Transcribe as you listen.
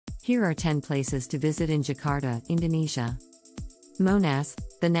Here are 10 places to visit in Jakarta, Indonesia. Monas,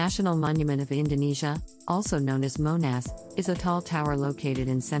 the National Monument of Indonesia, also known as Monas, is a tall tower located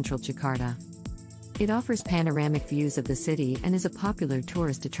in central Jakarta. It offers panoramic views of the city and is a popular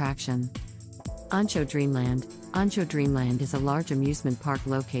tourist attraction. Ancol Dreamland. Ancol Dreamland is a large amusement park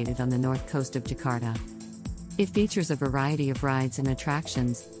located on the north coast of Jakarta. It features a variety of rides and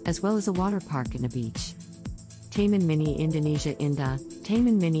attractions, as well as a water park and a beach. Taman Mini Indonesia Indah.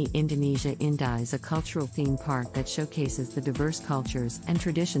 Taman Mini Indonesia Indah is a cultural theme park that showcases the diverse cultures and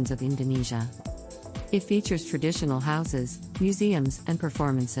traditions of Indonesia. It features traditional houses, museums, and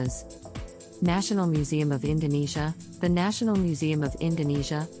performances. National Museum of Indonesia. The National Museum of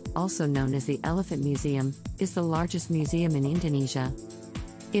Indonesia, also known as the Elephant Museum, is the largest museum in Indonesia.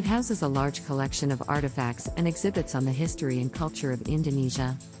 It houses a large collection of artifacts and exhibits on the history and culture of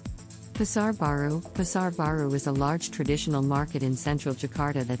Indonesia. Pasar Baru. Pasar Baru is a large traditional market in central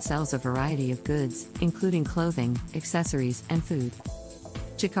Jakarta that sells a variety of goods, including clothing, accessories, and food.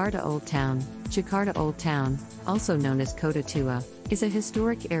 Jakarta Old Town. Jakarta Old Town, also known as Kota Tua, is a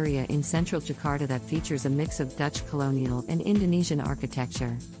historic area in central Jakarta that features a mix of Dutch colonial and Indonesian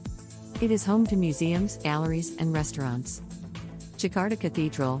architecture. It is home to museums, galleries, and restaurants. Jakarta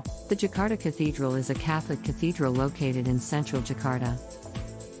Cathedral. The Jakarta Cathedral is a Catholic cathedral located in central Jakarta.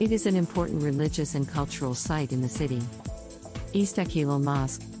 It is an important religious and cultural site in the city. Istiqlal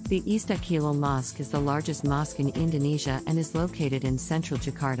Mosque. The Istiqlal Mosque is the largest mosque in Indonesia and is located in central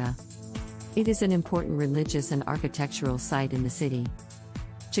Jakarta. It is an important religious and architectural site in the city.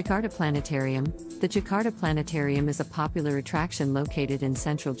 Jakarta Planetarium. The Jakarta Planetarium is a popular attraction located in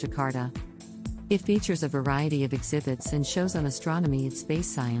central Jakarta. It features a variety of exhibits and shows on astronomy and space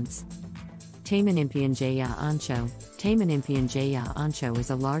science. Taman Impian Jaya Ancol. Taman Impian Jaya Ancol is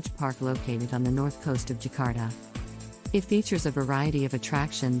a large park located on the north coast of Jakarta. It features a variety of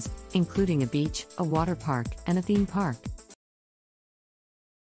attractions, including a beach, a water park, and a theme park.